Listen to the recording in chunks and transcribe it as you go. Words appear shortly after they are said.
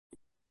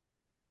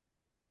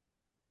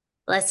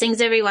Blessings,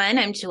 everyone.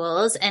 I'm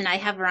Jules, and I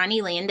have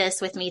Ronnie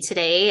Landis with me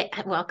today.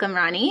 Welcome,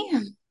 Ronnie.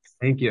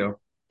 Thank you.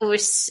 I'm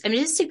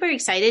just super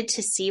excited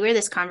to see where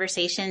this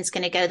conversation is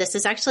going to go. This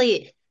is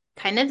actually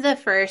kind of the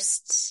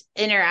first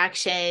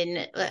interaction,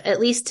 at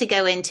least to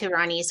go into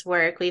Ronnie's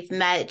work. We've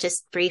met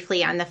just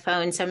briefly on the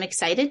phone, so I'm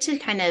excited to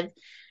kind of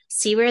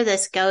see where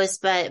this goes.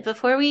 But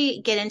before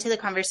we get into the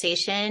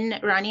conversation,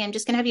 Ronnie, I'm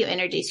just going to have you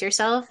introduce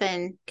yourself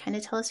and kind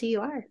of tell us who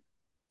you are.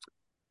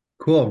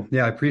 Cool.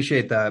 Yeah, I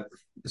appreciate that.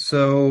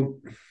 So,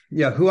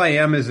 yeah, who I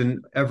am is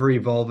an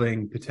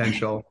ever-evolving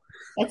potential.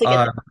 That's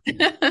a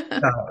good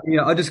Uh, one.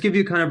 I'll just give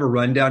you kind of a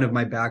rundown of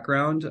my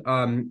background.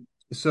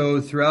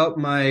 So throughout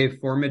my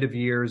formative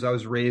years, I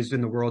was raised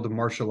in the world of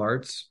martial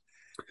arts.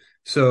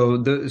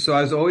 So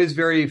I was always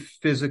very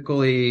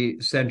physically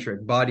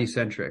centric, body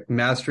centric,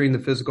 mastering the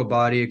physical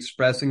body,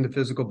 expressing the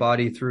physical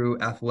body through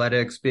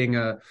athletics, being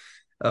a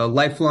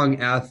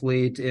lifelong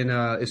athlete and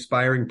a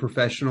aspiring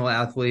professional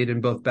athlete in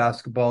both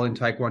basketball and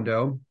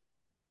taekwondo.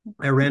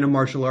 I ran a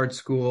martial arts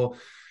school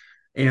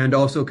and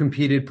also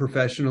competed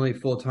professionally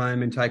full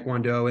time in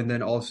taekwondo and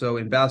then also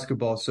in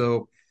basketball.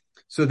 So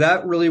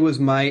that really was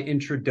my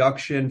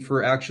introduction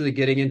for actually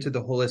getting into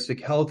the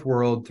holistic health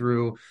world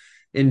through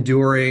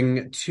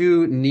enduring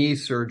two knee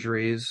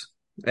surgeries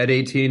at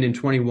 18 and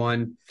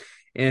 21.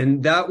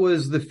 And that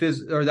was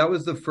that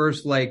was the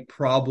first like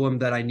problem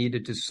that I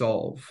needed to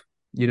solve,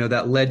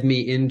 that led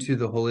me into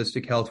the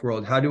holistic health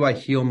world. How do I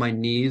heal my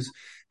knees?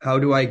 How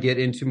do I get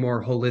into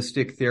more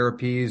holistic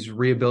therapies,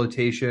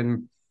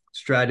 rehabilitation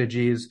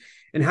strategies?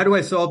 And how do I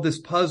solve this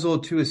puzzle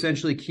to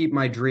essentially keep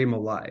my dream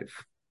alive?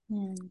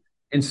 Hmm.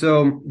 And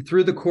so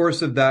through the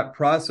course of that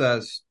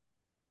process,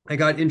 I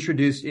got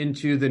introduced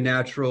into the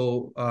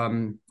natural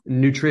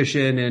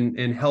nutrition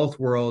and health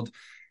world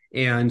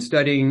and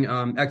studying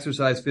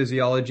exercise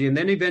physiology, and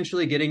then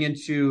eventually getting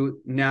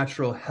into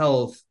natural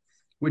health,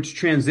 which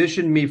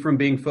transitioned me from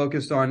being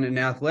focused on an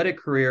athletic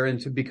career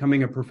into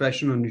becoming a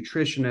professional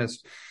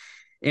nutritionist.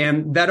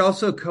 And that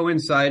also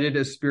coincided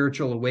a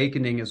spiritual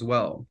awakening as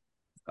well,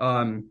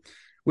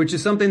 which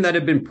is something that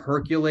had been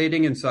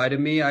percolating inside of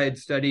me. I had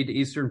studied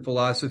Eastern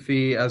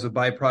philosophy as a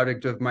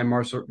byproduct of my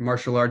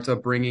martial arts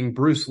upbringing.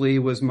 Bruce Lee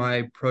was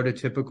my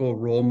prototypical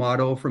role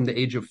model from the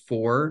age of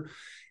 4.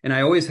 And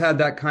I always had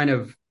that kind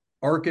of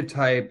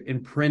archetype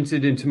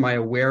imprinted into my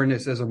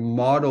awareness as a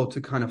model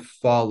to kind of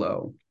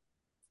follow.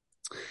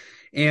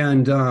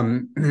 And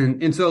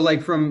so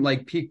like from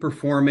like peak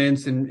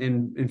performance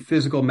and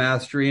physical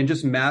mastery and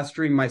just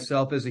mastering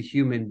myself as a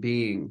human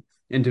being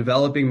and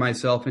developing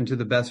myself into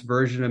the best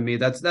version of me,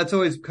 that's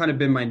always kind of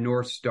been my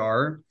North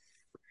Star.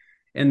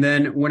 And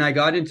then when I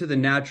got into the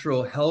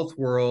natural health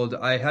world,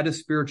 I had a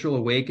spiritual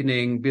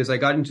awakening because I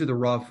got into the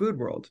raw food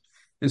world.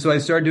 And so I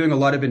started doing a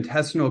lot of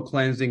intestinal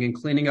cleansing and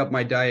cleaning up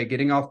my diet,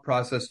 getting off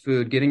processed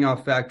food, getting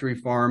off factory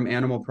farm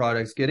animal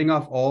products, getting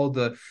off all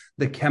the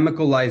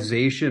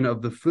chemicalization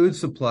of the food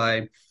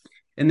supply.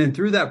 And then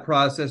through that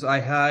process, I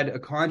had a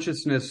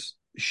consciousness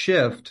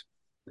shift.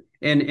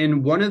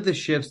 And one of the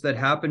shifts that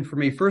happened for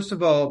me, first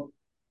of all,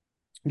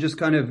 just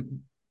kind of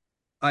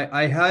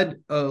I had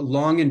a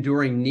long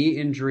enduring knee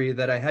injury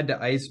that I had to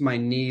ice my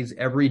knees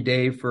every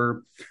day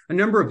for a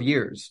number of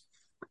years.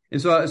 And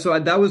so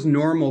that was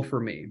normal for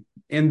me.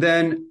 And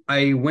then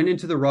I went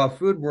into the raw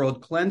food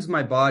world, cleansed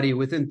my body.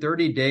 Within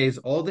 30 days,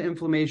 all the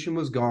inflammation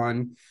was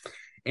gone.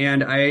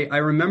 And I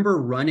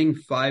remember running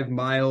 5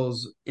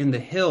 miles in the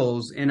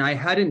hills, and I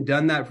hadn't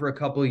done that for a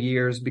couple of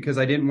years because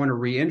I didn't want to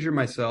re-injure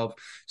myself.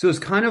 So it's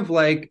kind of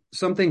like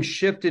something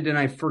shifted and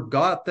I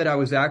forgot that I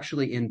was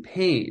actually in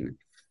pain.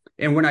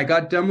 And when I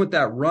got done with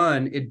that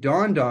run, it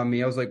dawned on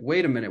me. I was like,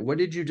 wait a minute, what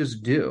did you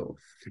just do?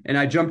 And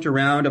I jumped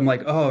around. I'm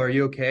like, oh, are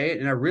you okay?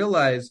 And I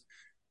realized,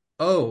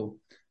 oh,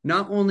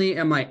 not only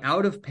am I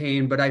out of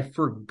pain, but I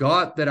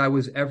forgot that I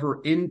was ever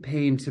in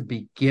pain to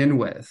begin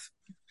with.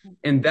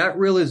 And that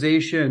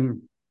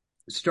realization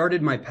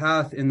started my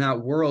path in that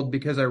world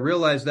because I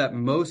realized that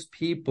most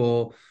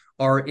people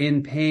are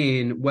in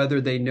pain,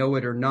 whether they know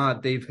it or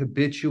not. They've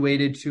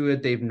habituated to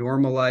it, they've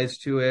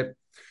normalized to it.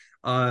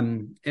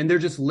 And they're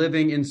just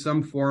living in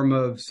some form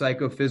of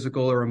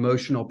psychophysical or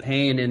emotional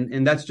pain.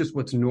 And that's just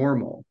what's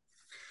normal.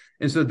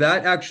 And so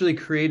that actually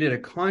created a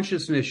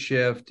consciousness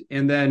shift.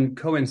 And then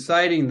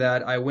coinciding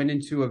that, I went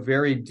into a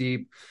very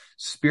deep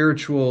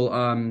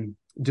spiritual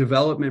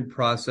development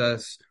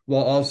process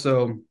while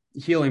also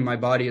healing my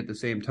body at the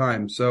same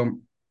time. So,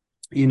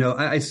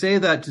 I say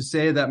that to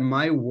say that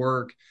my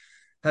work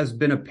has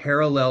been a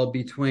parallel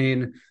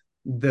between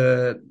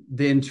the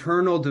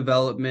internal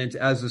development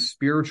as a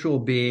spiritual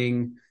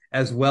being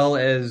as well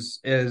as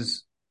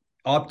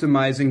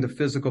optimizing the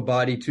physical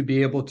body to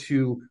be able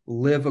to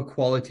live a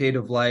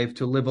qualitative life,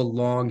 to live a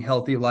long,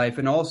 healthy life,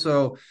 and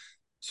also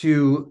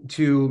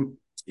to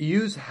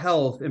use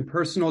health and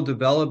personal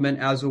development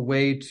as a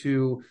way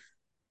to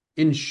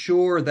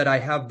ensure that I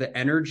have the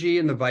energy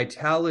and the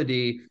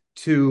vitality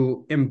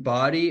to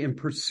embody and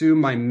pursue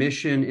my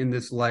mission in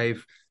this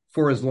life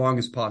for as long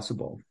as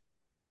possible.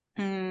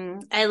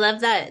 I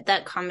love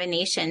that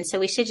combination. So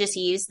we should just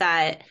use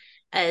that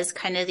as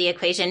kind of the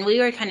equation. We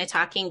were kind of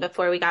talking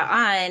before we got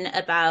on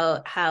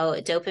about how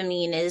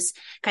dopamine is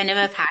kind of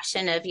a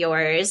passion of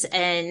yours.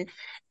 And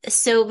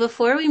so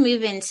before we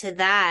move into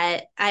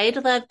that,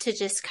 I'd love to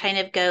just kind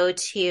of go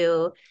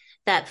to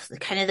that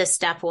kind of the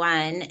step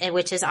one,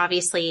 which is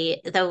obviously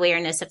the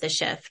awareness of the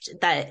shift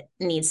that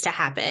needs to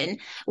happen,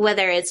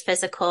 whether it's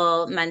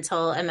physical,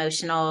 mental,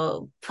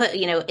 emotional,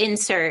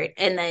 insert,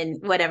 and then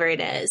whatever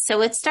it is. So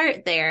let's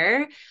start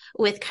there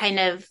with kind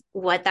of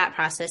what that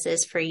process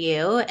is for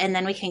you, and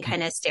then we can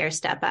kind of stair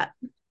step up.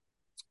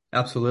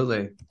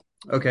 Absolutely.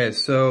 Okay,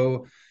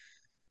 so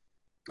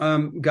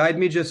guide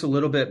me just a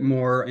little bit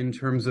more in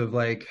terms of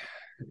like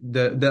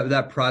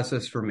that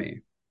process for me.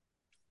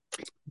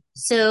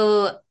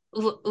 So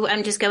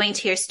I'm just going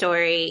to your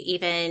story,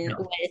 even Yeah.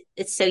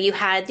 with, so you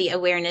had the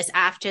awareness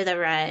after the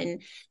run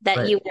that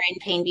Right. you were in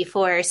pain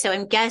before. So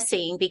I'm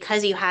guessing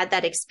because you had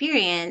that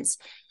experience,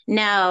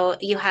 now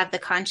you have the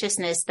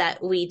consciousness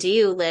that we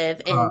do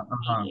live in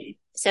Uh-huh. pain.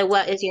 So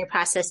what is your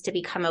process to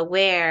become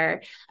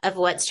aware of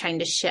what's trying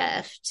to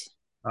shift?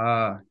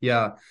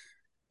 Yeah.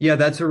 Yeah,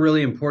 that's a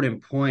really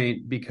important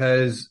point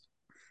because,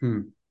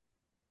 hmm.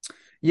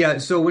 Yeah,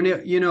 so when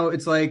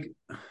it's like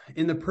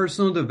in the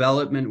personal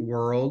development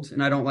world,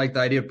 and I don't like the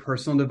idea of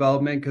personal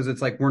development because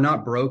it's like we're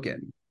not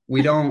broken.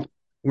 We're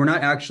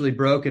not actually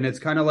broken. It's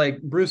kind of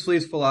like Bruce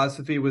Lee's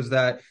philosophy was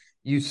that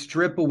you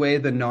strip away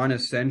the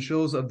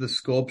non-essentials of the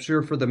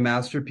sculpture for the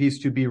masterpiece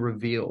to be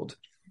revealed.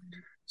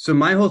 So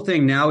my whole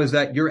thing now is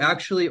that you're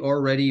actually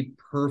already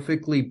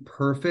perfectly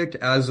perfect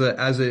as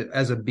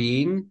a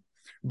being,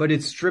 but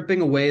it's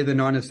stripping away the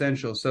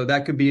non-essentials. So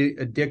that could be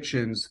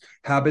addictions,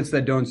 habits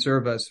that don't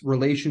serve us,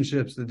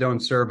 relationships that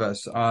don't serve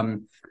us,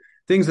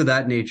 things of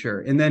that nature.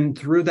 And then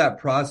through that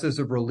process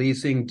of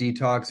releasing,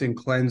 detoxing,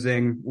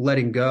 cleansing,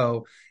 letting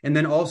go, and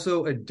then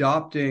also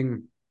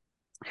adopting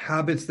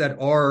habits that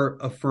are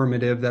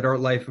affirmative, that are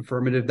life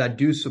affirmative, that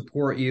do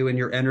support you and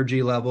your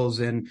energy levels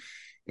and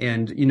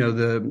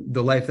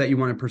the life that you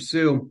want to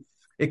pursue,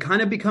 it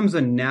kind of becomes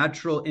a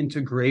natural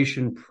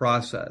integration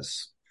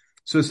process.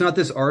 So it's not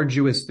this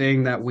arduous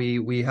thing that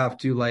we have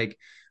to like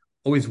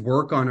always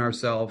work on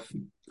ourselves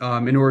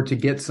in order to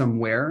get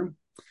somewhere.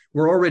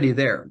 We're already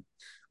there.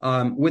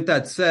 With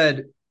that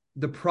said,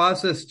 the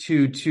process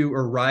to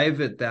arrive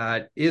at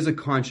that is a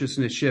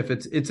consciousness shift.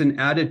 It's an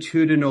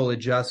attitudinal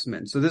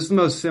adjustment. So this is the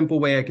most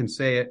simple way I can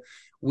say it.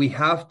 We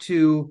have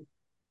to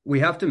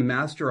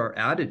master our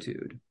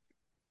attitude.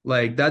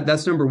 Like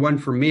that's number one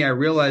for me. I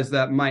realize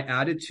that my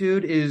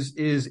attitude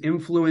is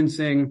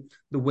influencing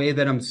the way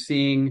that I'm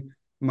seeing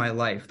my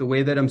life, the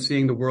way that I'm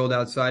seeing the world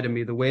outside of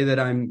me, the way that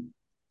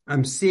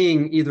I'm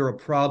seeing either a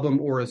problem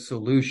or a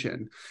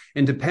solution.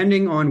 And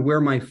depending on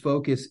where my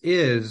focus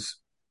is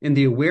and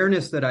the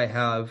awareness that I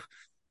have,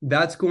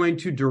 that's going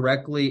to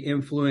directly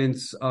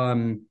influence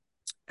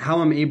how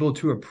I'm able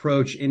to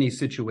approach any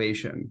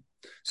situation.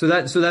 So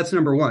that's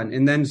number one.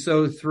 And then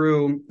so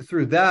through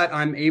that,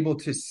 I'm able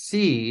to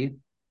see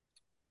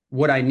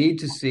what I need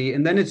to see,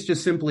 and then it's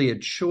just simply a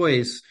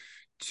choice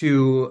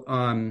to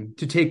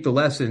take the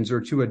lessons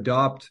or to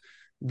adopt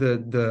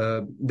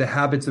the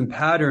habits and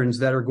patterns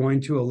that are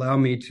going to allow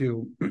me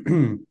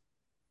to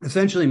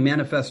essentially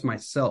manifest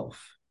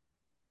myself.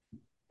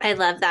 I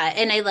love that.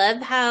 And I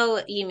love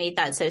how you made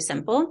that so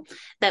simple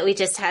that we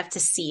just have to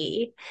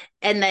see.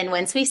 And then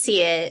once we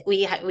see it,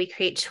 we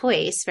create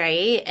choice,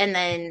 right? And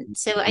then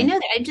so I know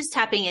that I'm just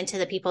tapping into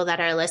the people that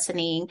are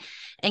listening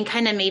and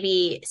kind of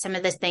maybe some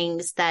of the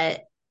things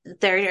that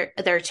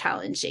they're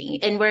challenging.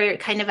 And we're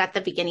kind of at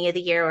the beginning of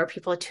the year where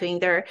people are doing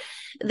their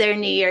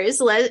New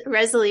Year's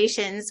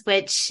resolutions,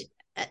 which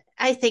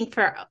I think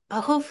for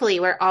hopefully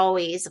we're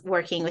always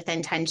working with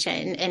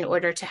intention in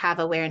order to have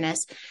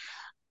awareness.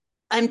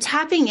 I'm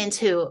tapping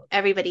into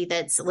everybody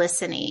that's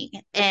listening,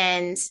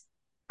 and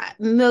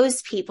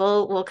most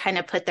people will kind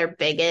of put their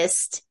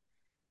biggest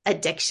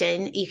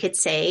addiction, you could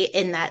say,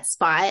 in that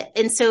spot.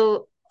 And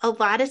so a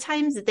lot of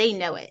times they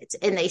know it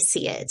and they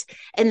see it,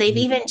 and they've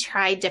even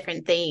tried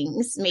different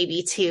things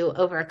maybe to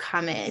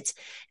overcome it.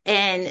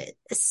 And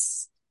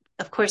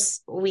of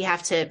course, we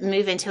have to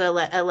move into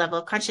a level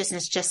of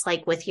consciousness, just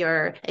like with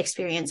your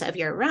experience of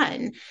your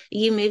run.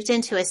 You moved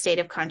into a state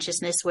of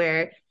consciousness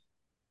where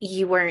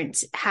you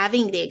weren't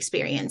having the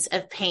experience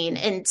of pain,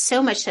 and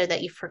so much so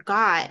that you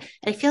forgot.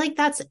 And I feel like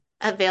that's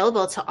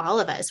available to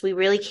all of us. We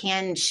really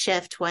can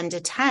shift 1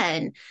 to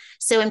 10.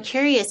 So I'm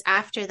curious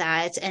after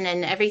that, and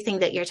then everything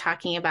that you're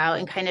talking about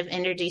and kind of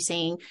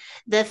introducing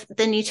the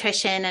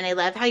nutrition. And I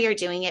love how you're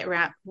doing it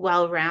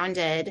well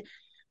rounded,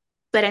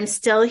 but I'm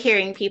still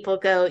hearing people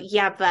go,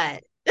 yeah,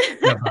 but.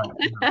 Yeah,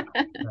 yeah.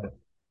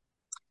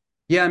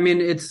 Yeah, I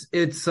mean it's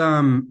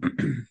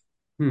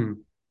hmm.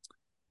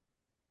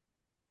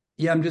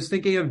 Yeah, I'm just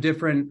thinking of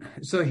different.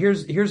 So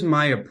here's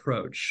my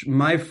approach.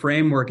 My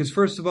framework is,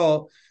 first of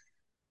all,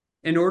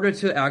 in order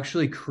to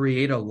actually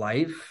create a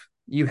life,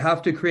 you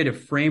have to create a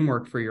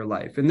framework for your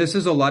life. And this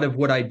is a lot of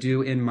what I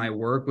do in my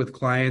work with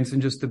clients,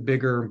 and just the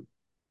bigger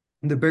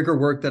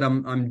work that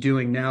I'm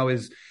doing now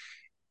is,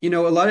 a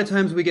lot of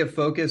times we get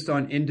focused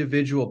on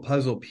individual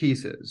puzzle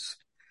pieces.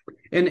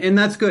 And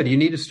that's good. You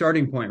need a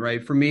starting point,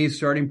 right? For me,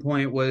 starting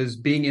point was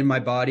being in my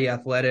body,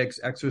 athletics,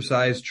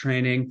 exercise,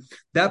 training.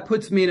 That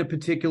puts me in a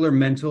particular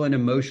mental and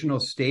emotional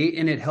state,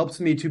 and it helps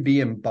me to be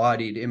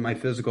embodied in my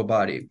physical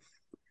body.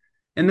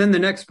 And then the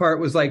next part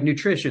was like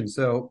nutrition.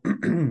 So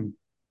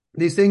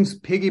these things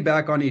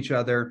piggyback on each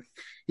other.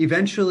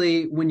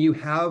 Eventually, when you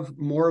have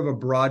more of a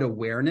broad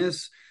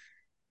awareness,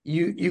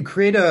 you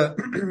create a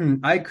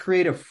I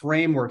create a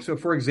framework. So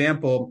for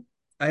example,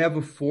 I have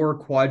a 4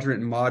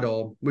 quadrant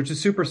model, which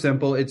is super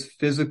simple. It's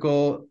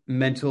physical,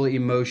 mental,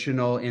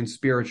 emotional, and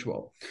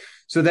spiritual.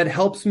 So that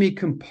helps me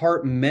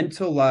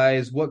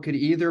compartmentalize what could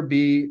either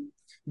be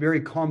very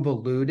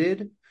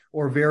convoluted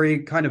or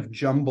very kind of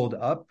jumbled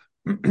up.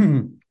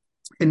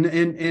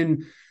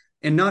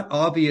 And not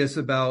obvious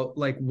about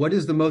like what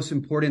is the most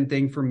important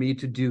thing for me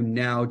to do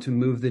now to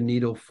move the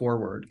needle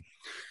forward.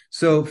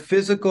 So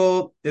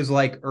physical is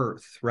like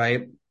earth,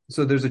 right?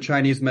 So there's a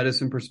Chinese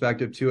medicine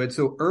perspective to it.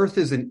 So earth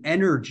is an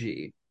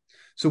energy.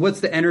 So what's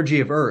the energy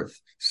of earth?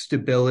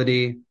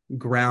 Stability,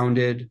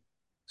 grounded,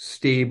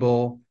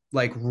 stable,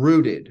 like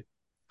rooted.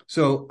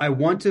 So I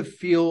want to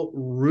feel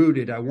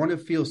rooted. I want to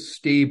feel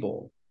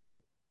stable.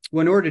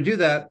 Well, in order to do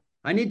that,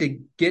 I need to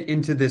get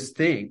into this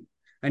thing.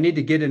 I need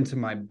to get into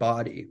my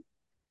body.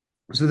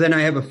 So then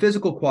I have a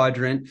physical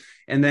quadrant,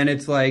 and then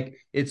it's like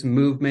it's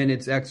movement,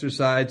 it's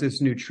exercise, it's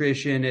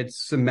nutrition, it's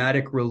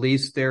somatic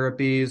release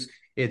therapies,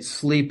 it's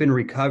sleep and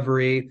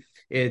recovery,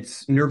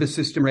 it's nervous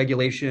system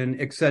regulation,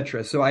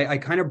 etc. So I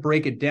kind of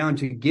break it down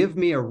to give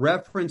me a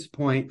reference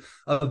point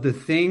of the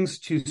things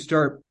to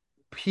start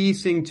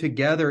piecing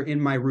together in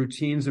my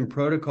routines and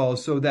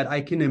protocols so that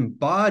I can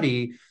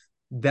embody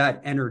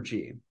that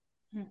energy,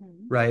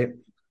 Mm-hmm. right?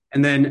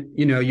 And then,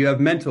 you have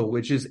mental,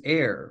 which is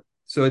air.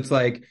 So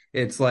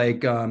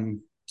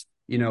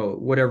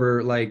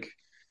whatever, like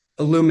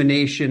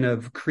illumination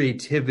of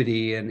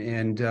creativity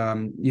and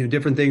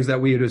different things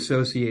that we would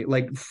associate,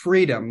 like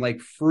freedom,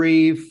 like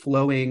free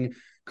flowing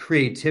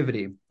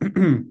creativity.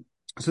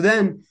 So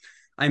then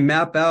I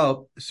map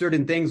out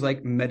certain things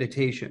like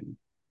meditation.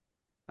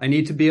 I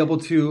need to be able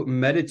to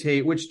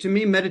meditate, which to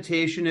me,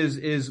 meditation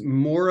is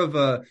more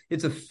of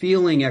it's a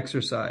feeling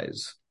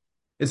exercise.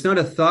 It's not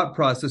a thought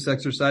process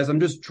exercise. I'm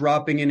just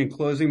dropping in and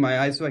closing my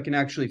eyes so I can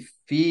actually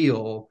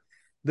feel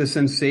the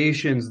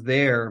sensations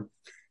there.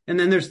 And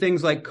then there's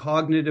things like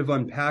cognitive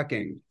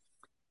unpacking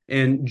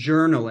and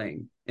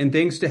journaling and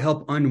things to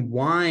help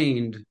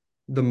unwind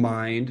the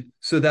mind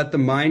so that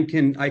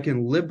I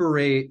can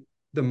liberate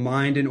the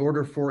mind in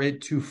order for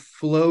it to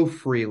flow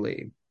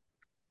freely,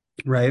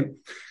 right?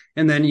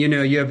 And then,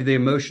 you have the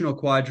emotional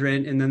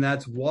quadrant, and then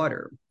that's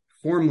water,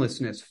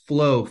 formlessness,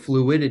 flow,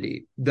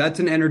 fluidity. That's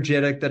an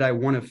energetic that I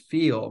want to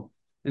feel.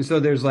 And so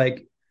there's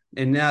like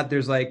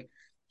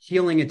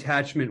healing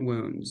attachment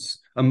wounds,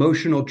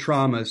 emotional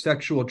trauma,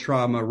 sexual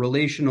trauma,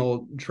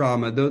 relational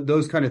trauma,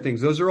 those kind of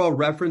things. Those are all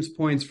reference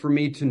points for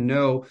me to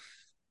know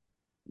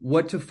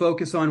what to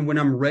focus on when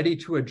I'm ready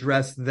to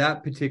address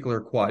that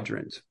particular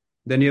quadrant.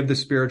 Then you have the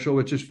spiritual,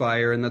 which is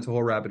fire, and that's a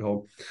whole rabbit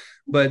hole.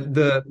 But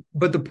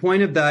the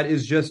point of that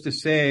is just to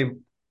say,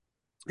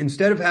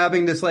 instead of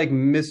having this like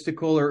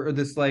mystical or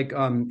this like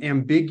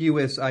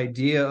ambiguous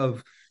idea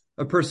of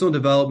a personal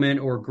development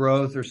or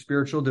growth or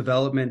spiritual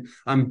development,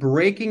 I'm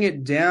breaking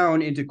it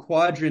down into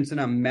quadrants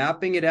and I'm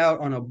mapping it out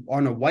on a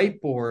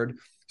whiteboard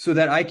so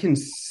that I can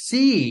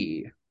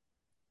see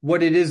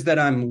what it is that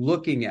I'm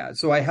looking at.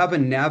 So I have a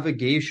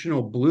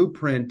navigational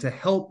blueprint to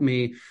help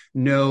me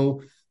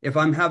know if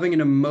I'm having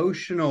an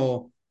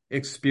emotional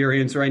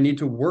experience or I need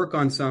to work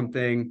on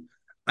something,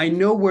 I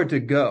know where to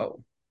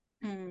go.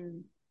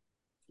 Mm.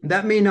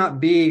 That may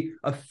not be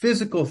a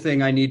physical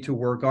thing I need to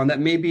work on. That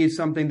may be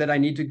something that I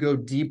need to go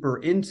deeper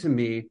into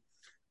me.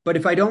 But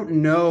if I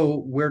don't know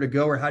where to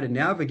go or how to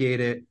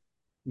navigate it,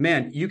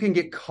 man, you can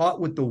get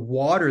caught with the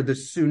water, the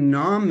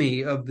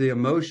tsunami of the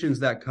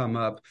emotions that come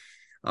up.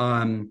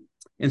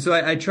 And so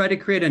I try to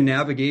create a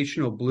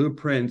navigational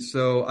blueprint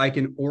so I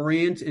can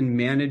orient and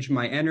manage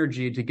my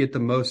energy to get the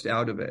most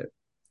out of it.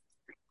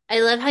 I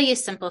love how you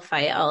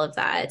simplify all of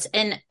that.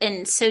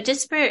 And so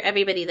just for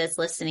everybody that's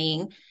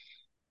listening,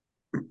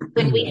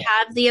 when we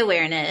have the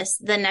awareness,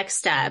 the next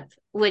step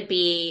would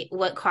be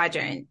what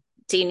quadrant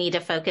do you need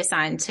to focus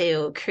on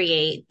to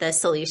create the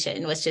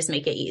solution? Let's just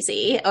make it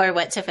easy, or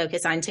what to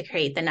focus on to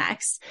create the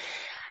next.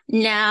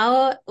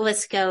 Now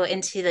let's go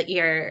into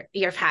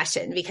your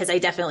passion, because I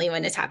definitely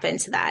want to tap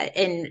into that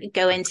and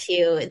go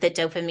into the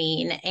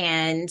dopamine.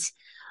 And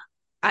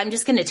I'm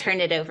just going to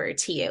turn it over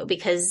to you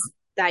because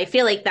I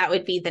feel like that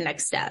would be the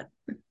next step.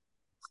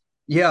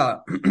 Yeah.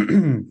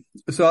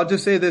 So I'll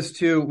just say this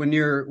too. When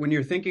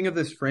you're thinking of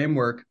this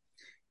framework,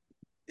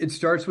 it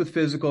starts with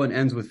physical and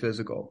ends with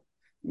physical.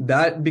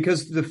 That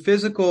because the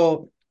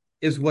physical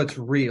is what's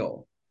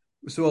real.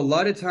 So a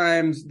lot of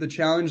times the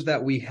challenge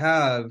that we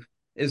have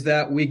is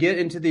that we get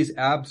into these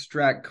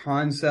abstract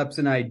concepts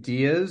and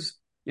ideas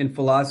and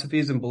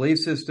philosophies and belief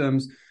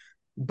systems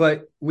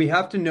but we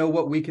have to know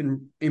what we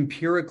can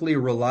empirically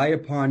rely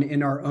upon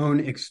in our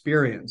own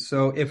experience.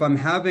 So if I'm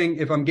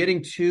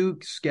getting too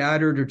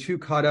scattered or too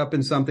caught up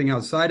in something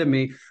outside of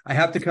me, I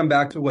have to come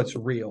back to what's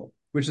real,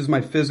 which is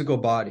my physical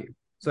body.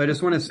 So I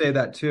just want to say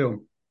that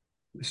too.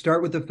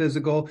 Start with the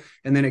physical,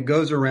 and then it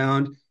goes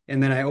around,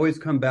 and then I always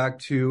come back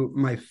to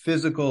my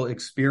physical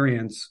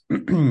experience.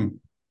 And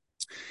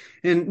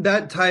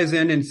that ties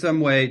in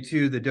some way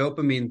to the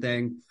dopamine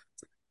thing.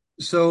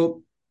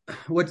 So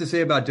what to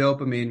say about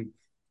dopamine?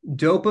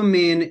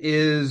 Dopamine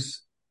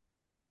is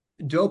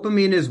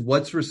dopamine is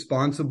what's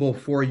responsible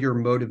for your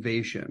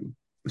motivation.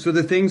 So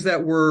the things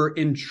that we're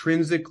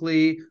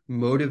intrinsically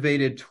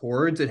motivated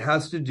towards, it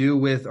has to do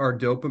with our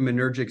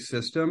dopaminergic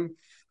system.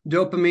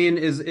 Dopamine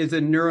is it's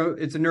a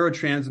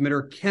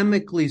neurotransmitter,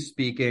 chemically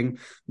speaking,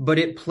 but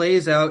it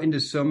plays out into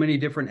so many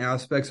different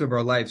aspects of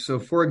our life. So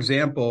for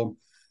example,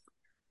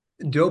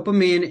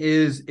 dopamine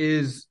is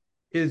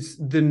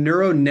the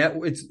neural net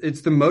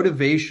it's the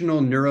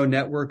motivational neural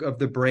network of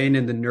the brain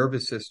and the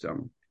nervous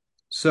system.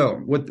 So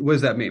what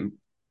does that mean?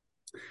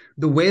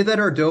 The way that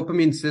our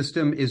dopamine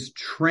system is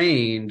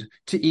trained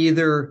to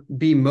either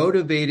be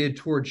motivated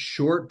towards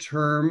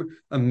short-term,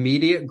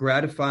 immediate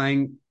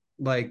gratifying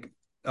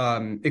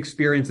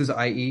experiences,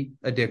 i.e.,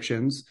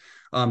 addictions,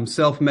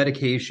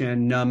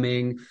 self-medication,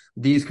 numbing,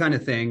 these kind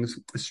of things,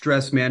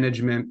 stress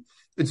management.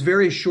 It's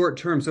very short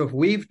term. So if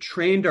we've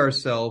trained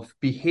ourselves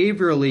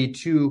behaviorally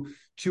to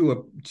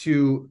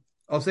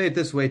I'll say it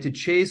this way, to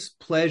chase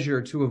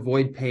pleasure to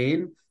avoid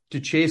pain, to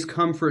chase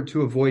comfort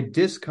to avoid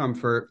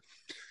discomfort,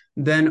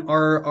 then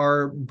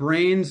our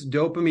brain's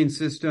dopamine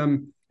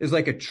system is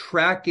like a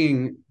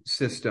tracking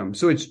system.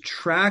 So it's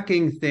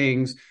tracking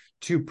things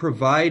to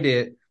provide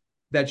it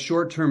that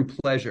short-term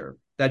pleasure,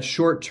 that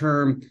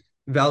short-term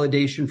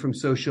validation from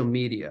social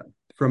media,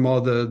 from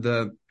all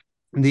the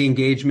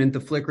engagement, the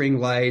flickering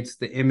lights,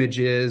 the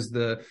images,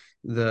 the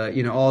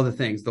all the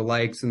things, the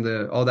likes and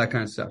the all that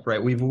kind of stuff,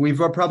 right? We've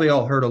probably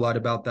all heard a lot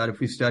about that if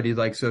we studied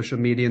like social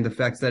media and the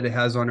effects that it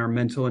has on our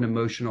mental and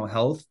emotional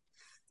health.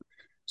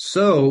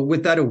 So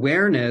with that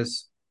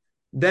awareness,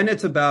 then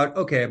it's about,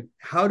 okay,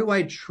 how do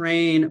I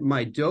train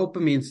my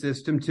dopamine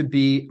system to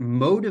be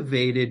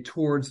motivated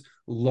towards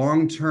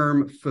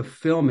long-term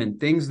fulfillment,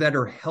 things that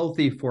are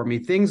healthy for me,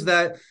 things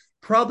that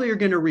probably are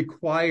going to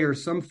require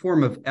some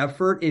form of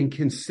effort and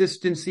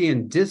consistency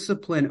and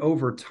discipline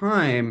over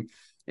time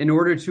in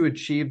order to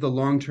achieve the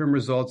long-term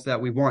results that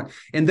we want.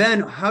 And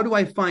then how do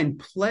I find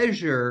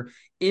pleasure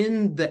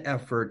in the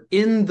effort,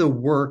 in the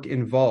work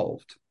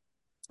involved?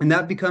 And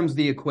that becomes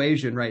the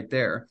equation right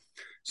there.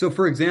 So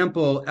for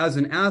example, as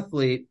an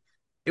athlete,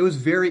 it was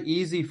very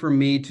easy for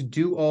me to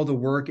do all the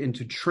work and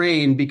to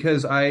train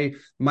because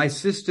my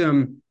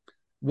system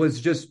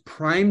was just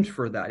primed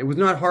for that. It was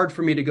not hard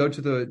for me to go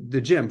to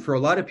the gym. For a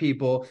lot of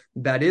people,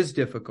 that is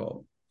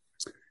difficult.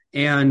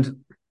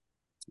 And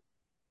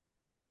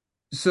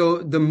so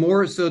the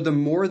more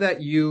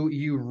that you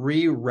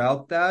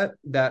reroute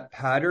that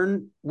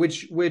pattern,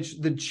 which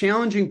the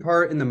challenging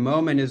part in the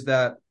moment is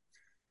that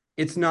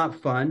it's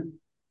not fun.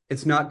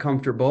 It's not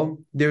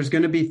comfortable. There's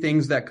going to be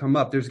things that come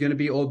up. There's going to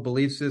be old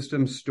belief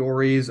systems,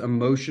 stories,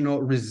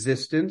 emotional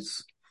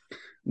resistance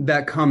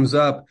that comes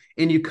up,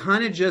 and you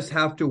kind of just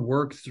have to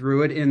work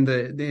through it in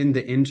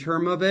the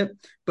interim of it.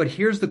 But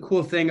here's the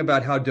cool thing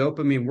about how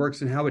dopamine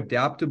works and how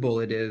adaptable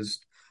it is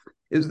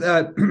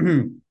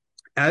that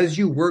as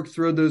you work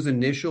through those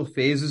initial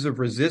phases of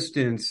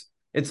resistance,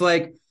 it's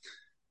like,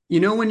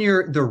 when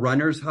you're the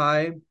runner's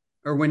high,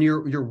 or when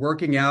you're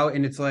working out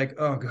and it's like,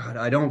 oh God,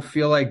 I don't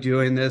feel like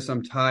doing this.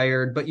 I'm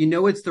tired, but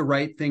it's the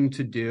right thing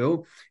to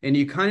do. And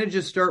you kind of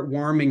just start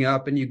warming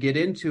up and you get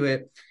into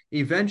it.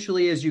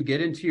 Eventually, as you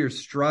get into your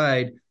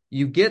stride,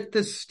 you get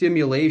this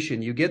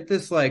stimulation. You get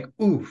this like,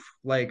 oof,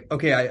 like,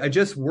 okay, I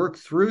just worked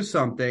through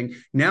something.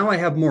 Now I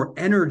have more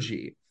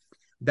energy.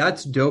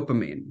 That's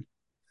dopamine.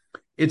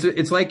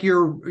 It's like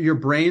your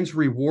brain's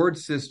reward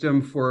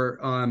system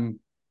for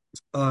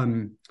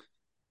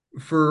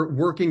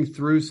working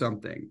through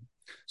something.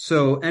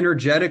 So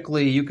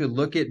energetically, you could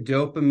look at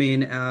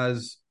dopamine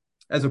as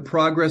a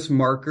progress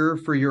marker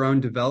for your own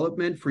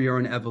development, for your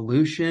own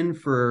evolution,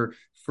 for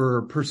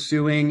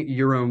pursuing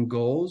your own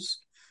goals.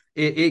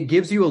 It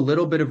gives you a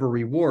little bit of a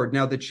reward.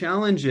 Now, the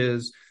challenge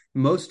is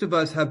most of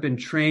us have been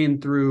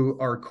trained through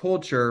our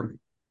culture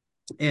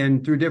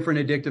and through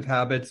different addictive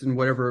habits and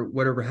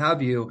whatever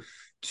have you,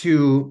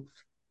 to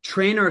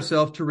train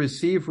ourselves to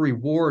receive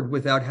reward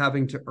without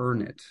having to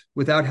earn it,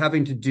 without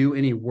having to do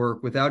any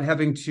work, without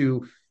having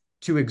to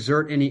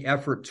exert any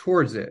effort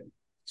towards it.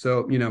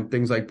 So,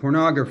 things like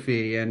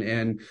pornography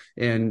and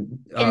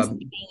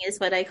consuming is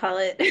what I call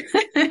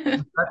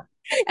it.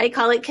 I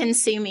call it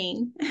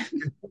consuming.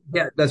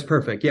 Yeah, that's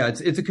perfect. Yeah,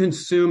 it's a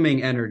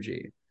consuming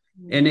energy,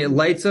 and it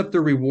lights up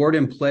the reward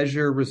and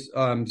pleasure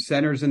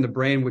centers in the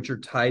brain, which are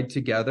tied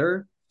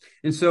together.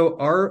 And so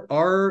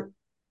our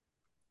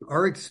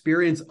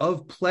experience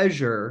of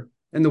pleasure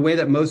and the way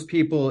that most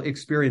people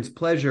experience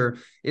pleasure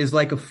is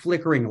like a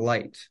flickering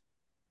light.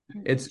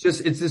 It's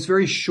this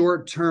very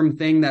short term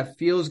thing that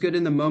feels good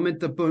in the moment,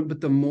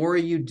 but the more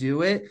you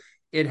do it,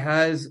 it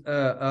has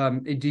a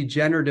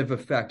degenerative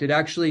effect. It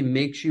actually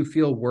makes you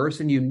feel worse,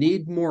 and you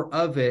need more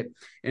of it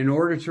in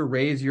order to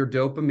raise your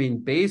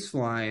dopamine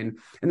baseline.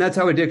 And that's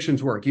how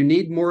addictions work. You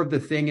need more of the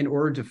thing in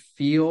order to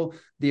feel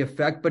the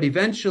effect, but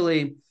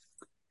eventually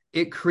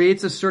it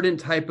creates a certain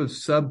type of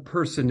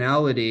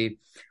sub-personality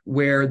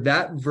where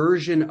that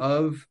version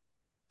of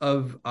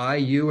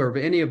you or of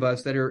any of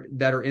us that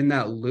are in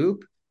that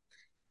loop,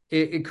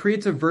 it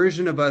creates a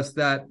version of us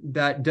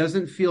that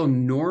doesn't feel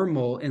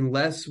normal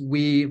unless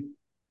we're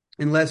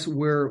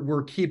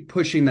keep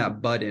pushing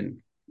that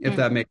button, if Mm.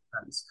 that makes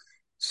sense.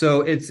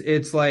 So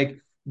it's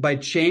like by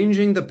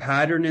changing the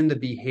pattern and the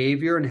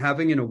behavior and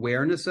having an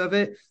awareness of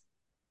it,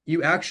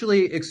 you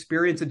actually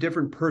experience a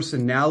different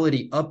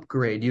personality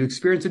upgrade. You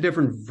experience a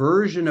different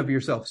version of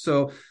yourself.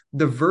 So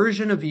the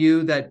version of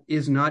you that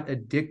is not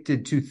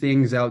addicted to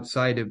things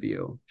outside of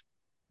you.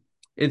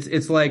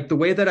 It's like the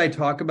way that I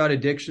talk about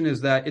addiction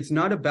is that it's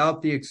not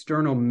about the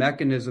external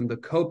mechanism, the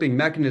coping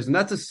mechanism.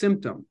 That's a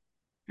symptom.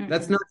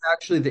 That's Mm-mm. not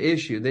actually the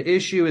issue. The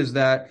issue is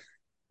that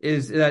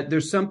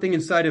there's something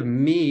inside of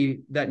me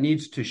that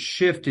needs to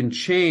shift and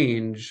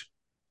change.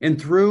 And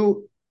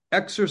through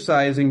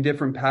exercising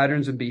different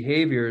patterns and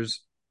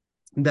behaviors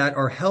that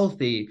are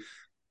healthy,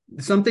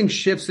 something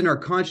shifts in our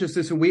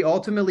consciousness and we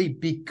ultimately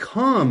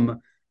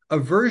become a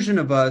version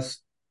of us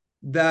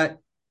that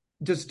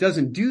just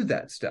doesn't do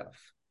that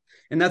stuff.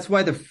 And that's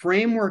why the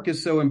framework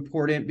is so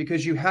important,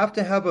 because you have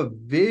to have a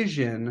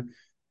vision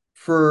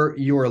for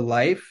your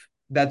life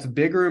that's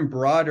bigger and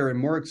broader and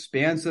more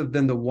expansive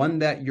than the one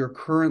that you're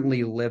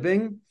currently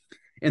living.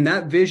 And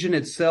that vision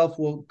itself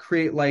will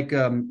create like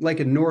a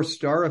North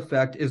Star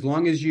effect as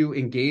long as you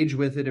engage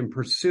with it and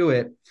pursue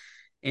it.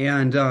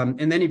 And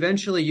then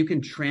eventually you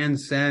can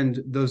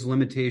transcend those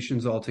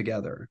limitations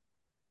altogether.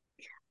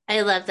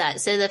 I love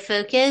that. So the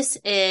focus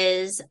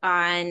is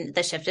on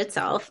the shift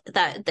itself,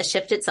 that the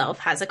shift itself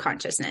has a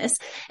consciousness.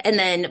 And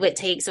then what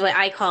takes what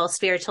I call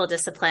spiritual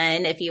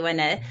discipline, if you want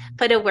to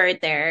put a word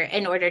there,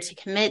 in order to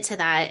commit to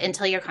that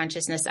until your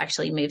consciousness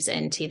actually moves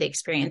into the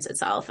experience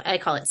itself. I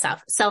call it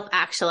self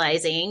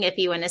actualizing, if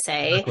you want to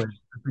say. Exactly.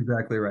 That's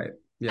exactly right.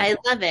 Yeah. I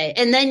love it.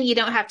 And then you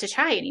don't have to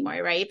try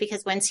anymore, right?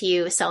 Because once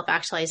you self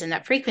actualize in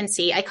that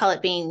frequency, I call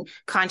it being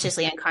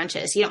consciously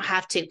unconscious. You don't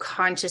have to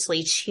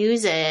consciously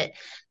choose it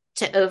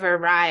to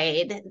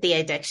override the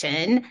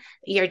addiction.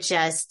 You're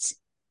just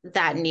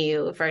that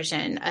new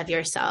version of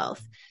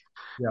yourself.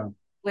 Yeah.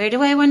 Where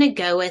do I want to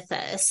go with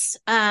this?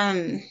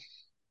 Let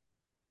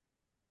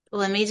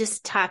me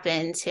just tap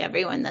into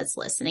everyone that's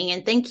listening,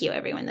 and thank you,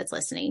 everyone that's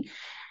listening.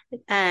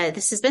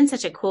 This has been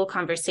such a cool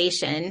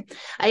conversation.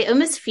 I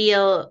almost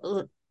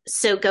feel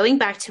so going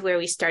back to where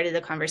we started the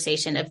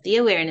conversation of the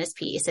awareness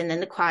piece and then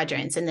the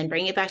quadrants and then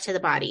bring it back to the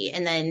body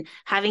and then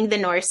having the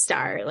North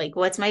Star, like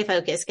what's my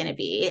focus going to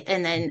be?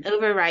 And then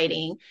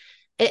overriding,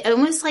 it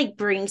almost like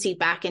brings you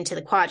back into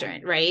the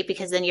quadrant, right?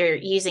 Because then you're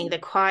using the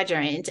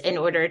quadrant in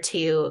order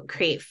to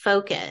create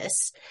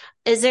focus.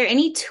 Is there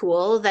any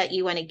tool that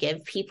you want to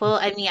give people?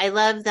 I mean, I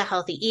love the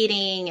healthy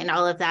eating and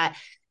all of that.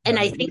 And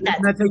I think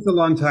that's That takes a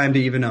long time to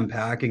even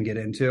unpack and get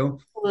into.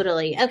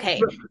 totally okay.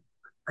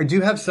 I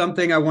do have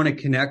something I want to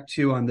connect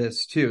to on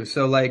this too.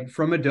 So, like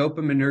from a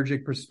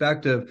dopaminergic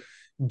perspective,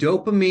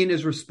 dopamine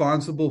is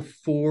responsible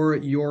for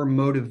your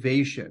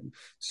motivation.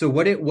 So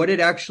what it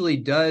actually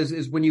does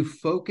is when you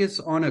focus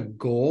on a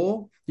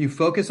goal, you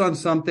focus on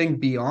something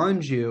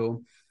beyond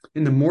you,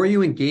 and the more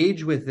you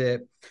engage with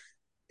it,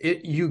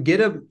 you get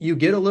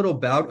a little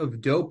bout of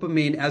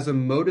dopamine as a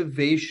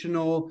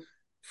motivational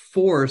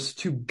force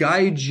to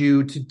guide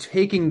you to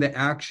taking the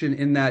action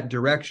in that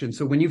direction.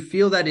 So when you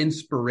feel that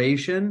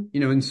inspiration,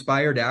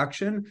 inspired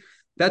action,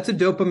 that's a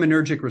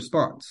dopaminergic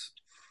response.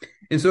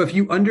 And so if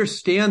you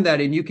understand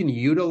that and you can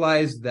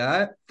utilize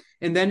that,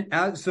 and then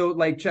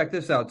like check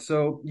this out.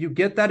 So you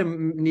get that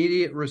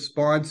immediate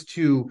response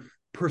to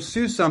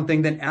pursue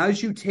something, then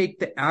as you take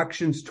the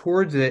actions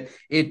towards it,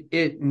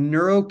 it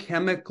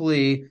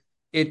neurochemically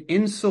it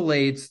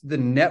insulates the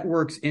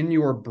networks in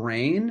your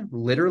brain,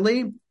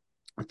 literally,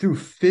 through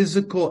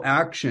physical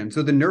action.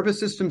 So the nervous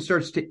system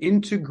starts to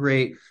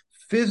integrate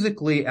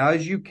physically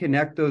as you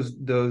connect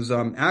those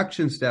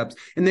action steps,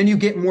 and then you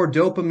get more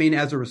dopamine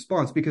as a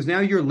response because now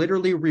you're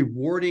literally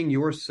rewarding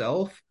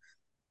yourself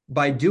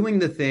by doing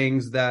the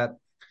things that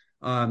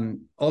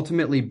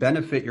ultimately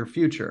benefit your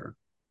future.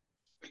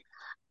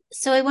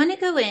 So I want to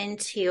go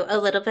into a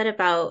little bit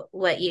about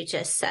what you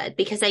just said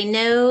because I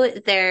know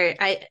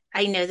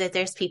I know that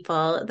there's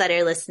people that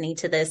are listening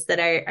to this that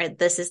are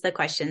this is the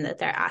question that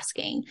they're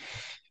asking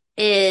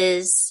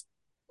is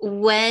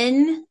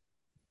when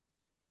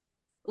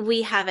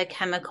we have a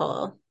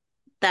chemical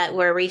that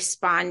we're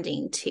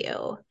responding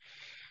to,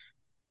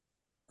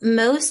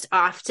 most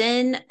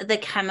often the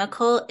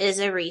chemical is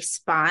a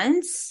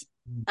response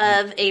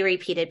of a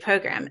repeated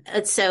program.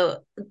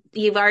 So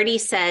you've already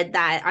said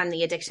that on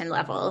the addiction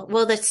level.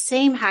 Well, the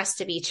same has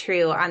to be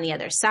true on the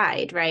other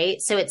side,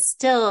 right? So it's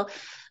still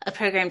a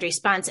programmed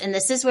response. And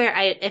this is where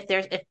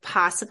if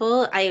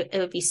possible, it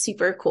would be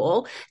super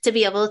cool to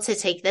be able to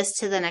take this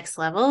to the next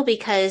level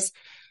because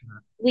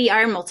we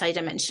are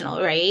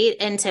multidimensional, right?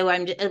 And so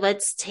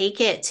let's take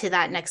it to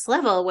that next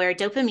level where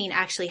dopamine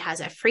actually has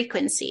a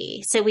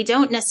frequency. So we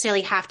don't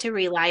necessarily have to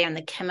rely on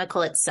the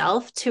chemical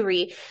itself to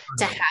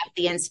have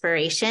the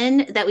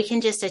inspiration, that we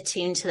can just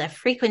attune to the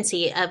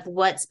frequency of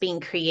what's being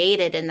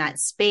created in that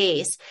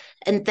space.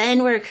 And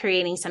then we're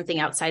creating something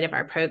outside of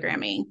our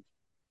programming.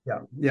 Yeah,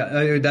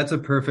 yeah, that's a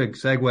perfect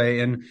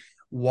segue. And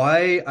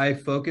why I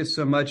focus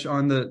so much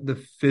on the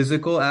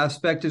physical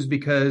aspect is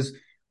because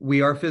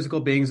we are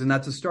physical beings, and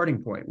that's a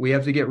starting point. We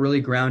have to get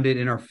really grounded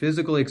in our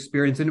physical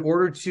experience in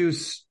order to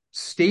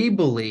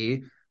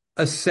stably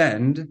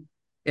ascend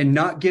and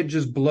not get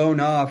just blown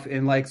off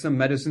in like some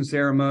medicine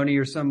ceremony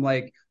or some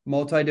like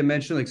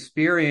multidimensional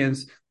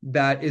experience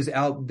that is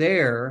out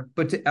there,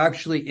 but to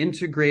actually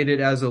integrate it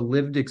as a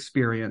lived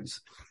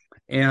experience.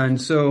 And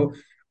so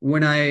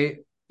when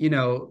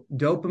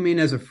dopamine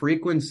as a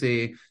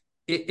frequency,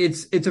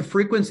 it's a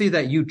frequency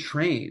that you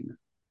train.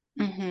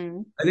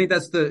 Mm-hmm. I think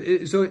that's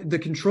the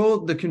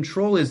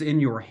control is in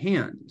your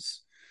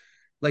hands.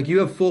 Like you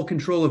have full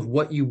control of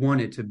what you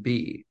want it to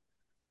be.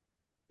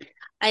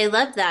 I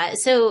love that.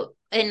 So,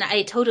 and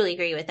I totally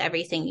agree with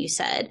everything you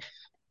said.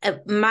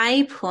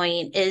 My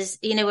point is,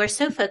 we're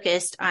so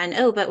focused on,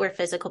 oh, but we're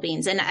physical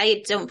beings. And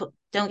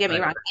don't get me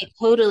Right. wrong. I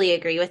totally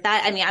agree with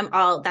that. I mean,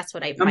 that's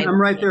what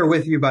I'm right there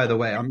with you, by the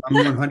way. I'm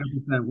 100%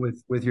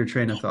 with your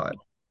train of thought.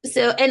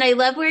 so, and I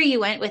love where you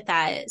went with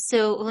that.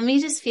 So let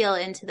me just feel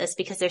into this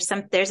because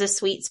there's a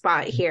sweet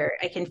spot here.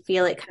 I can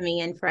feel it coming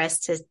in for us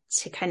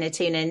to kind of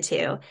tune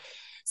into.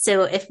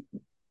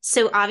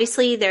 So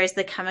obviously there's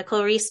the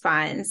chemical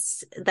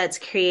response that's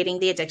creating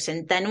the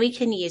addiction. Then we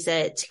can use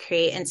it to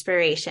create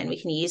inspiration.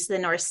 We can use the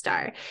North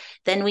Star.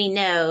 Then we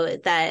know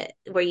that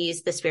we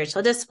use the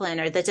spiritual discipline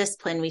or the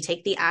discipline. We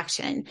take the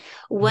action.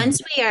 Once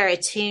we are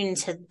attuned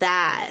to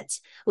that,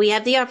 we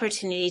have the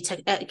opportunity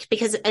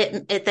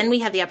to, then we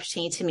have the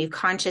opportunity to move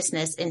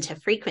consciousness into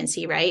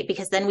frequency, right?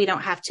 Because then we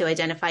don't have to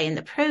identify in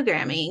the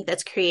programming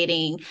that's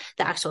creating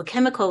the actual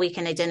chemical. We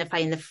can identify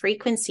in the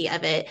frequency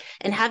of it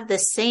and have the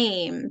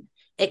same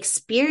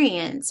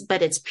experience,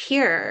 but it's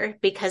pure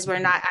because we're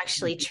not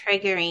actually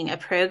triggering a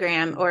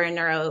program or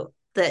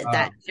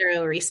that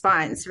neuro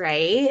response,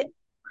 right?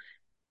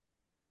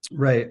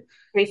 Right.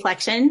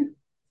 Reflection.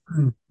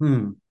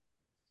 Hmm.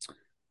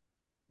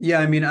 Yeah,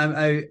 I mean,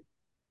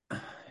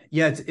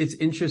 yeah, it's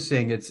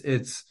interesting.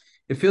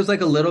 It feels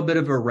like a little bit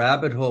of a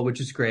rabbit hole,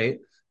 which is great.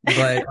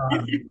 But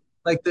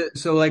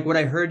like what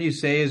I heard you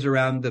say is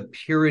around the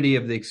purity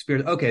of the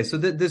experience. Okay, so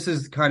this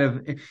is kind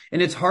of,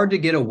 and it's hard to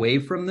get away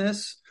from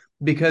this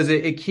because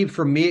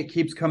for me, it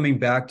keeps coming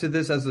back to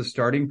this as a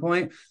starting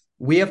point.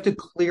 We have to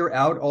clear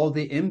out all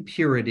the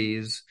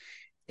impurities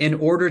in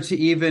order to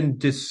even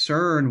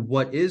discern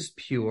what is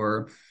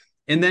pure,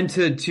 and then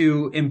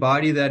to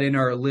embody that in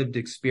our lived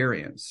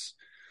experience.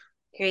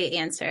 Great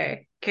answer.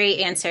 Great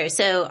answer.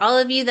 So all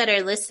of you that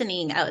are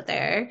listening out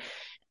there,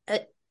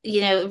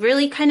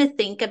 really kind of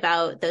think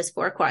about those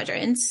four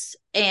quadrants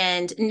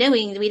and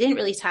knowing we didn't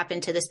really tap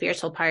into the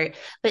spiritual part,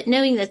 but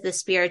knowing that the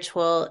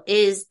spiritual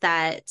is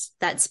that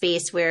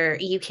space where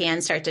you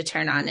can start to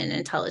turn on an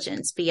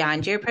intelligence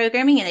beyond your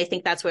programming. And I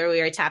think that's where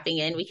we are tapping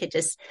in. We could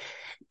just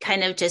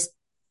kind of just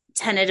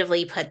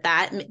tentatively put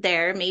that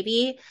there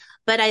maybe.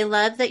 But I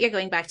love that you're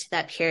going back to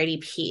that purity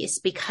piece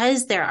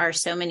because there are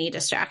so many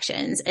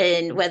distractions,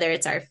 and whether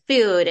it's our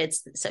food,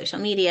 it's social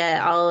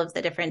media, all of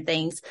the different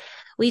things,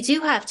 we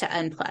do have to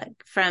unplug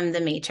from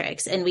the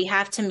matrix and we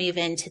have to move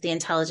into the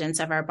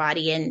intelligence of our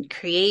body and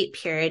create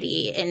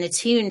purity and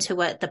attune to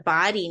what the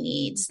body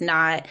needs,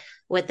 not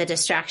what the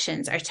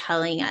distractions are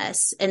telling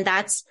us. And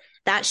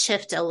that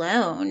shift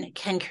alone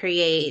can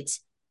create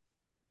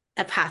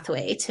a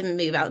pathway to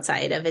move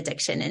outside of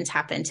addiction and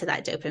tap into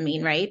that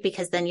dopamine, right?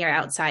 Because then you're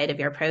outside of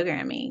your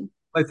programming.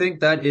 I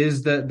think that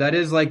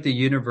is like the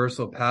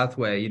universal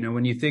pathway.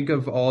 When you think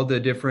of all the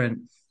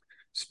different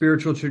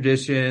spiritual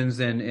traditions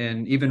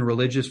and even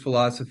religious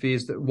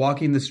philosophies, that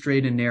walking the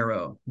straight and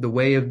narrow, the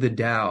way of the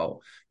Tao,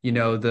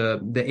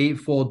 the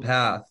eightfold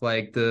path, or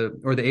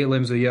the eight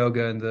limbs of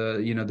yoga and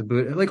the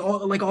Buddha,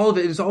 all of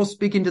it is all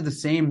speaking to the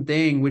same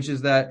thing, which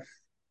is that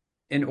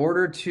in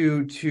order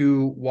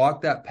to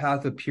walk that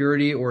path of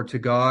purity or to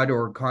God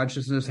or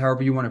consciousness,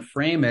 however you want to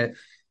frame it,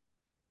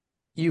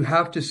 you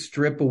have to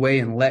strip away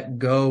and let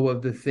go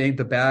of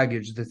the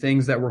baggage, the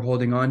things that we're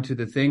holding on to,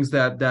 the things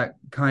that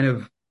kind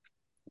of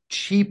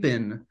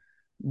cheapen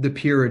the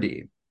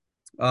purity,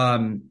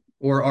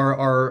 or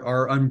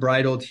our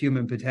unbridled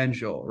human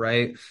potential,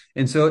 right?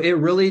 And so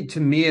to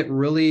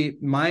me,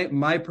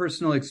 my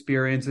personal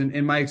experience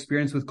and my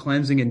experience with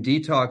cleansing and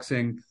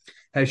detoxing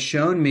has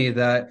shown me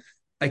that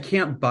I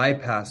can't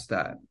bypass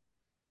that.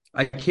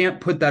 I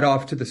can't put that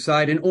off to the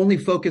side and only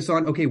focus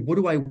on, okay, what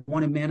do I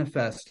want to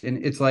manifest?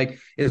 And it's like,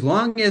 as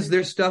long as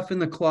there's stuff in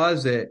the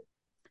closet,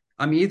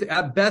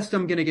 at best,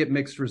 I'm going to get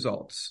mixed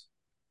results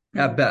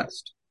at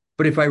best.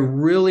 But if I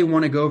really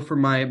want to go for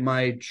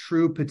my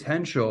true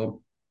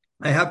potential,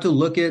 I have to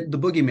look at the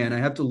boogeyman. I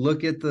have to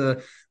look at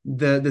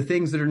the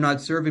things that are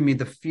not serving me,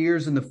 the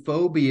fears and the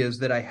phobias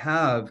that I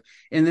have.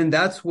 And then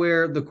that's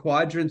where the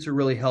quadrants are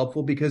really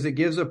helpful because it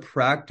gives a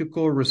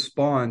practical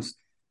response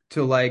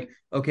to like,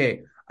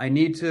 okay,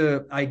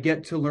 I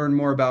get to learn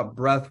more about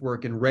breath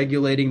work and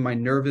regulating my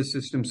nervous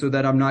system so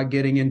that I'm not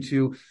getting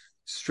into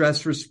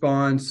stress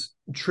response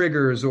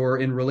triggers or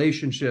in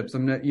relationships.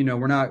 I'm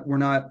not,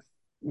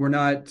 we're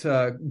not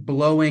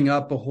blowing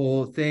up a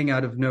whole thing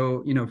out of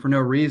for no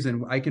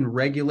reason. I can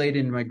regulate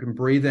and I can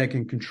breathe. I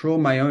can control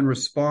my own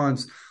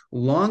response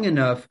long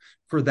enough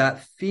for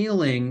that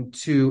feeling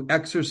to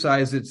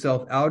exercise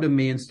itself out of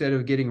me instead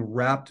of getting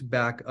wrapped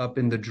back up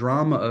in the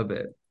drama of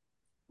it.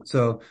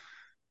 So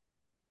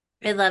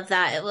I love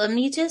that. Let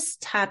me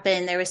just tap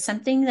in. There was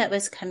something that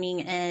was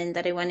coming in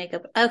that I want to go.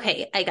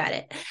 Okay, I got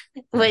it.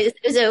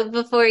 So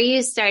before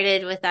you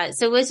started with that,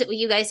 so was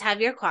you guys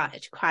have your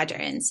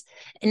quadrants,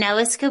 and now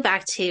let's go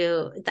back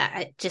to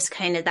that, just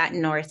kind of that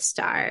North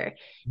Star.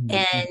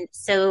 And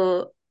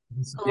so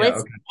yeah,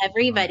 let's okay.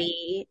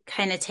 everybody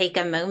kind of take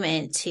a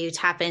moment to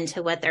tap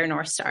into what their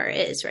North Star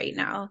is right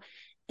now,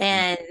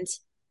 and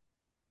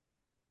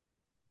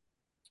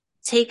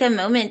take a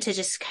moment to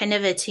just kind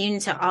of attune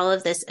to all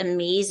of this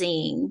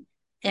amazing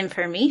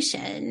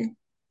information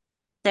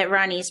that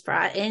Ronnie's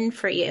brought in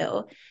for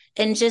you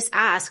and just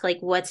ask, like,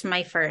 what's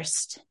my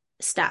first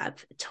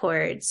step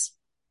towards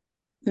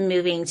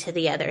moving to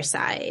the other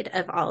side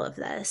of all of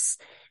this?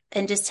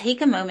 And just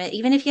take a moment,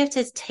 even if you have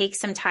to take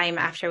some time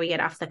after we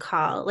get off the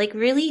call, like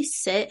really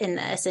sit in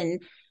this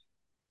and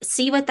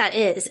see what that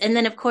is. And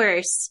then, of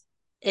course,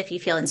 if you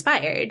feel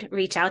inspired,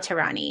 reach out to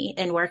Ronnie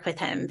and work with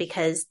him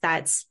because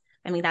that's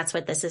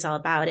what this is all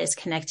about, is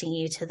connecting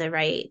you to the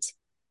right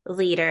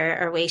leader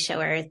or way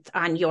shower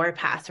on your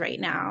path right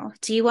now.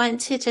 Do you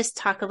want to just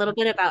talk a little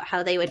bit about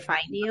how they would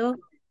find you?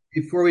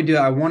 Before we do,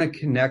 I want to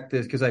connect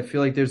this because I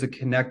feel like there's a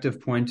connective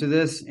point to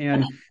this. Okay.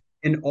 And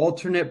an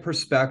alternate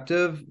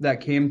perspective that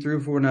came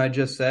through for what I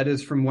just said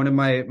is from one of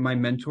my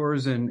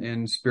mentors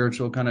and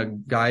spiritual kind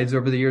of guides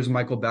over the years,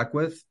 Michael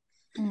Beckwith.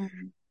 Mm,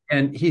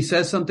 And he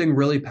says something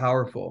really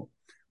powerful.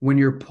 When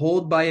you're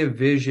pulled by a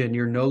vision,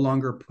 you're no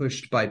longer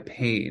pushed by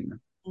pain.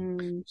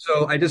 mm.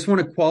 So I just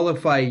want to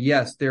qualify,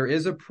 yes, there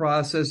is a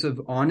process of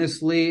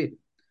honestly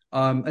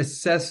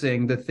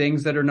assessing the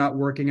things that are not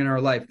working in our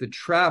life. The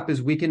trap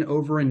is we can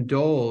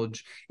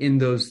overindulge in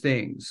those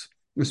things,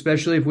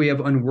 especially if we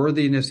have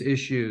unworthiness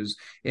issues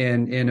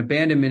and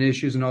abandonment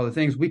issues and all the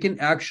things. We can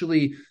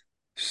actually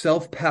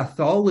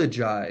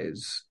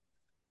self-pathologize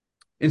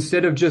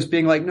instead of just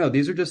being like, no,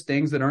 these are just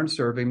things that aren't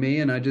serving me.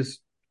 And I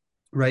just,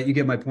 right, you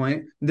get my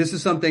point. This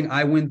is something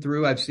I went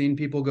through. I've seen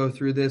people go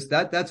through this.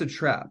 That's a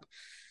trap.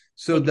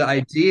 So the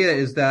idea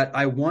is that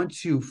I want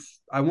to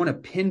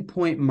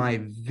pinpoint my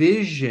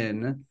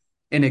vision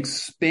and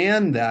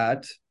expand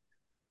that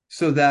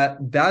so that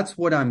that's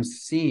what I'm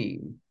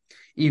seeing.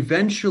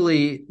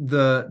 Eventually,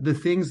 the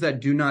things that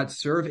do not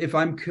serve, if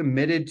I'm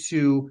committed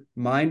to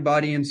mind,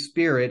 body, and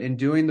spirit and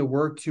doing the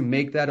work to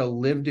make that a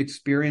lived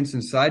experience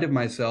inside of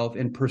myself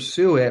and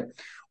pursue it,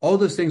 all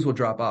those things will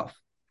drop off.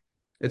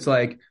 It's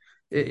like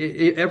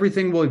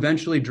everything will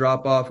eventually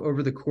drop off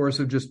over the course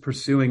of just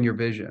pursuing your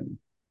vision.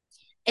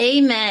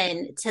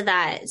 Amen to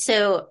that.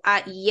 So,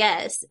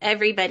 yes,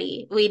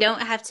 everybody, we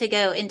don't have to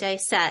go and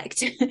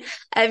dissect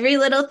every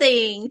little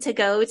thing to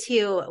go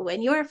to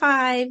when you were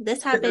 5,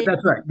 this happened.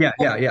 That's right. Yeah,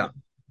 yeah, yeah.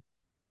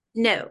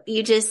 No,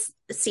 you just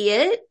see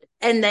it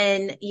and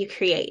then you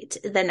create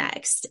the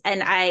next.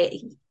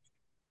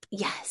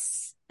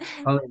 Yes.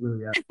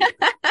 Hallelujah.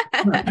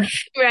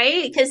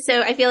 Right? Because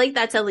so I feel like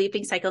that's a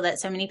looping cycle that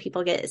so many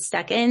people get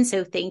stuck in.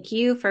 So thank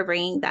you for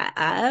bringing that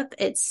up.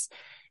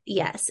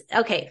 Yes.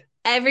 Okay.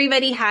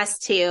 Everybody has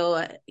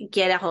to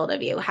get a hold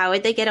of you. How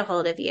would they get a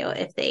hold of you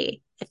if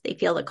they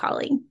feel the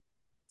calling?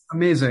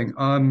 Amazing.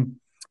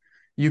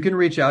 You can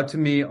reach out to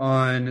me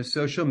on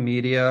social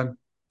media,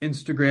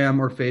 Instagram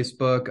or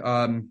Facebook.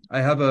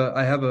 I have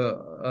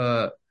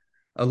a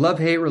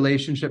love-hate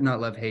relationship, not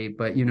love-hate,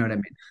 but you know what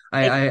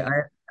I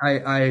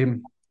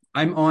mean.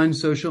 I'm on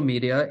social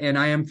media and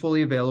I am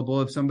fully available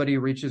if somebody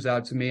reaches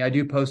out to me. I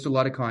do post a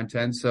lot of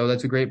content, so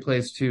that's a great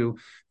place to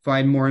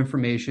find more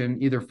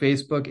information, either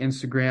Facebook,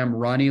 Instagram,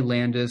 Ronnie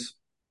Landis.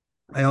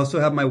 I also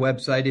have my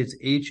website. It's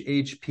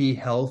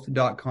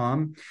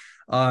hhphealth.com.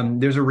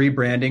 There's a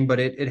rebranding, but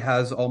it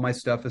has all my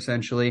stuff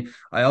essentially.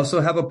 I also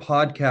have a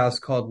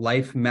podcast called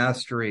Life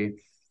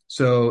Mastery.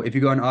 So if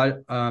you go on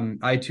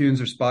iTunes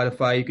or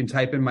Spotify, you can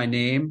type in my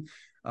name,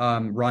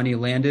 Ronnie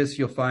Landis.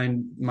 You'll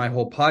find my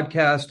whole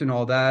podcast and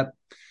all that.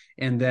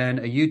 And then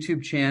a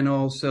YouTube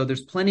channel. So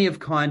there's plenty of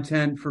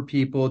content for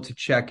people to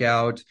check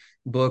out,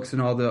 books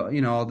and all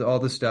the, all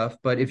the stuff.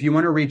 But if you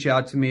want to reach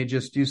out to me,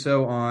 just do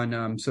so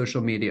on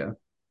social media.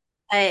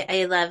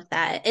 I love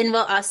that. And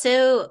we'll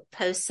also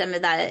post some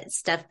of that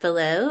stuff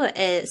below.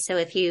 So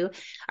if you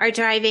are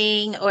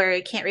driving or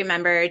can't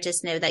remember,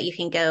 just know that you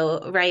can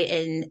go right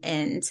in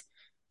and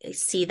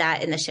see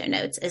that in the show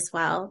notes as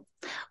well.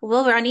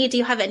 Well, Ronnie, do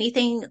you have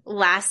anything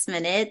last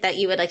minute that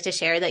you would like to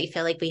share that you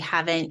feel like we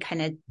haven't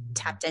kind of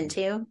tapped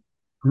into?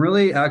 I'm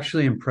really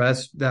actually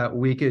impressed that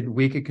we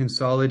could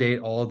consolidate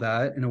all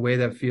that in a way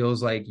that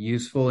feels like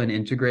useful and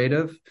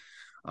integrative.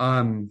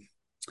 Um,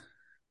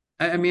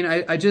 I mean,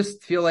 I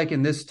just feel like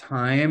in this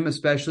time,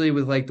 especially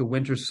with like the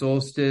winter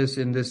solstice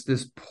and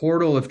this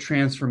portal of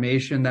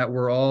transformation that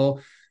we're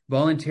all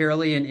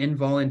voluntarily and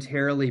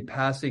involuntarily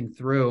passing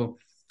through,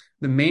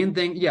 the main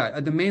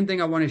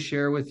thing I want to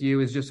share with you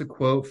is just a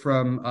quote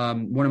from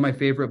one of my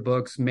favorite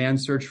books,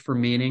 Man's Search for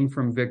Meaning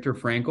from Viktor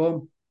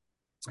Frankl.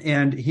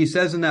 And he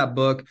says in that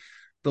book,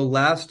 the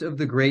last of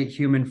the great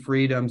human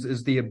freedoms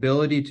is the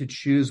ability to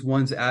choose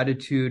one's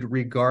attitude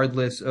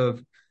regardless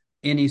of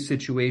any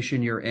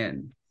situation you're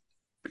in.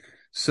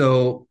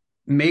 So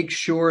make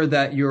sure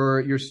that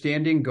you're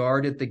standing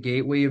guard at the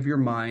gateway of your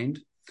mind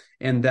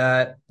and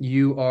that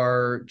you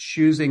are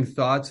choosing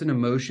thoughts and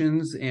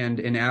emotions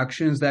and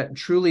actions that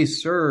truly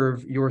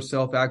serve your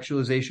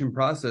self-actualization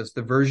process,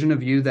 the version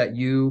of you that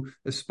you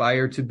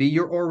aspire to be.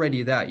 You're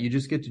already that. You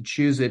just get to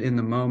choose it in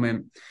the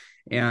moment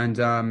and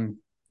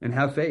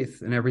have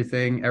faith and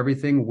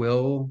everything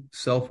will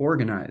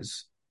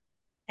self-organize.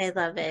 I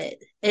love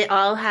it. It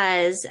all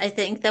has, I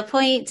think the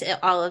point of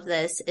all of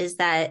this is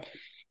that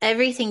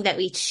everything that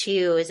we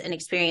choose and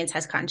experience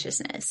has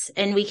consciousness,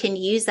 and we can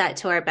use that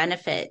to our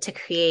benefit to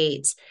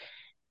create,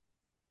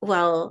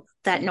 well,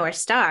 that North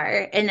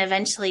Star. And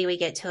eventually we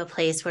get to a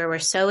place where we're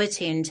so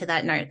attuned to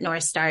that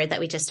North Star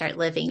that we just start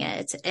living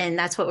it. And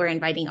that's what we're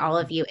inviting all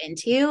of you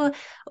into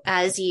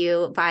as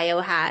you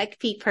biohack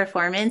peak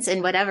performance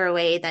in whatever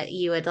way that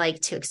you would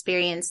like to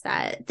experience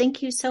that.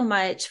 Thank you so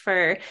much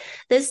for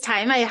this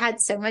time. I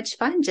had so much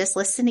fun just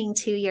listening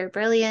to your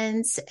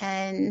brilliance,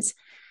 and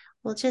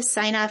we'll just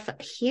sign off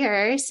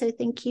here. So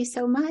thank you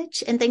so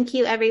much. And thank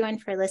you everyone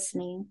for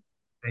listening.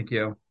 Thank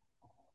you.